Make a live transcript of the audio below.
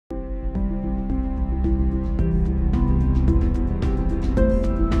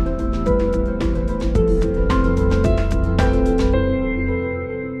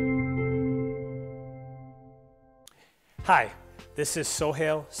Hi, this is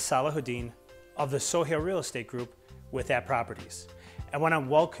Sohail Salahuddin of the Sohail Real Estate Group with That Properties. I want to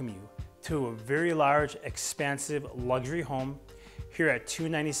welcome you to a very large, expansive luxury home here at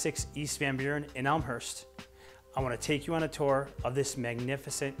 296 East Van Buren in Elmhurst. I want to take you on a tour of this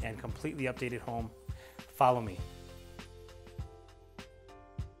magnificent and completely updated home. Follow me.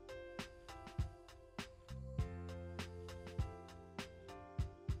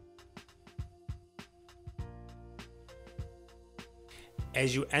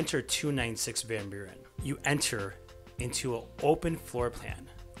 As you enter 296 Van Buren, you enter into an open floor plan,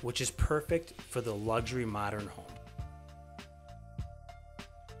 which is perfect for the luxury modern home.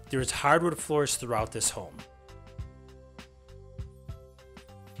 There's hardwood floors throughout this home.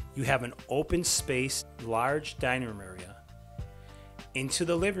 You have an open space, large dining room area, into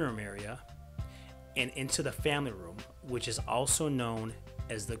the living room area, and into the family room, which is also known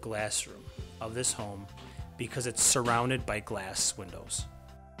as the glass room of this home because it's surrounded by glass windows.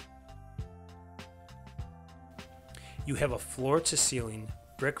 You have a floor-to-ceiling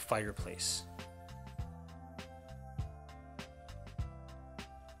brick fireplace.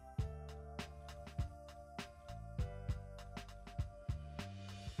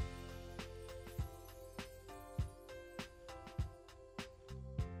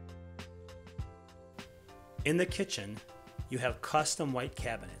 In the kitchen, you have custom white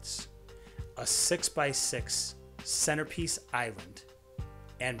cabinets, a 6x6 centerpiece island,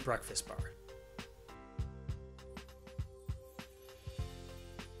 and breakfast bar.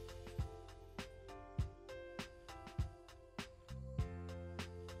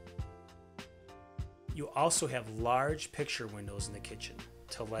 You also have large picture windows in the kitchen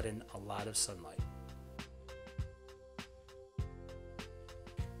to let in a lot of sunlight.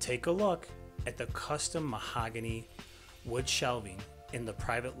 Take a look at the custom mahogany wood shelving in the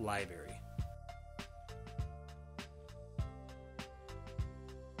private library.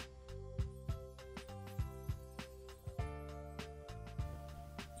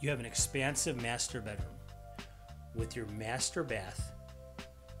 You have an expansive master bedroom with your master bath,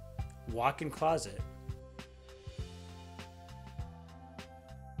 walk-in closet,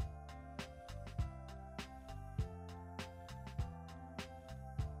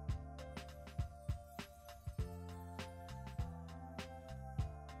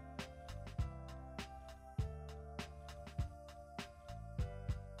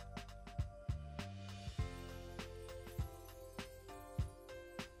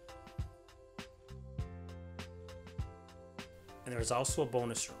 and there's also a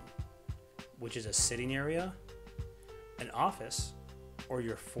bonus room, which is a sitting area, an office, or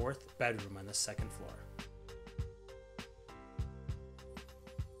your fourth bedroom on the second floor.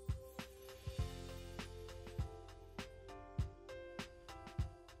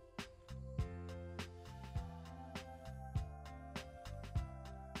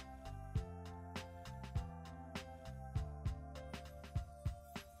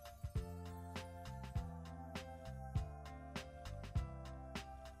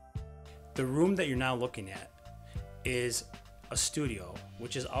 The room that you're now looking at is a studio,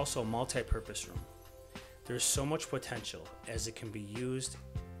 which is also a multi-purpose room. There's so much potential as it can be used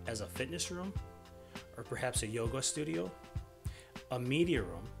as a fitness room, or perhaps a yoga studio, a media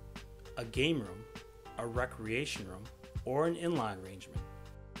room, a game room, a recreation room, or an in-law arrangement.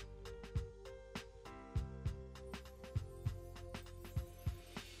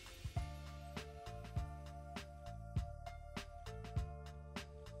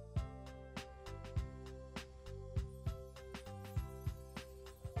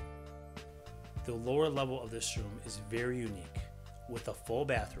 The lower level of this room is very unique, with a full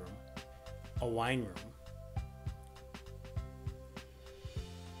bathroom, a wine room,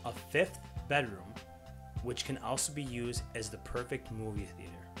 a fifth bedroom, which can also be used as the perfect movie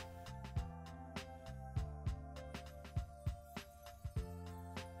theater.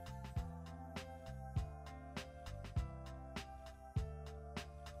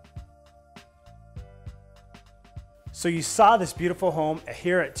 So you saw this beautiful home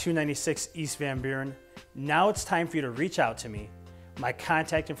here at 296 East Van Buren. Now it's time for you to reach out to me. My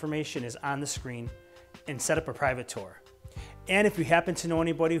contact information is on the screen, and set up a private tour. And if you happen to know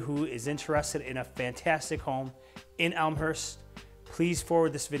anybody who is interested in a fantastic home in Elmhurst, please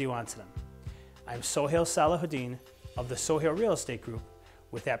forward this video on to them. I'm Sohail Salahuddin of the Sohail Real Estate Group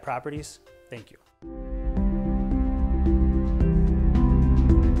with That Properties. Thank you.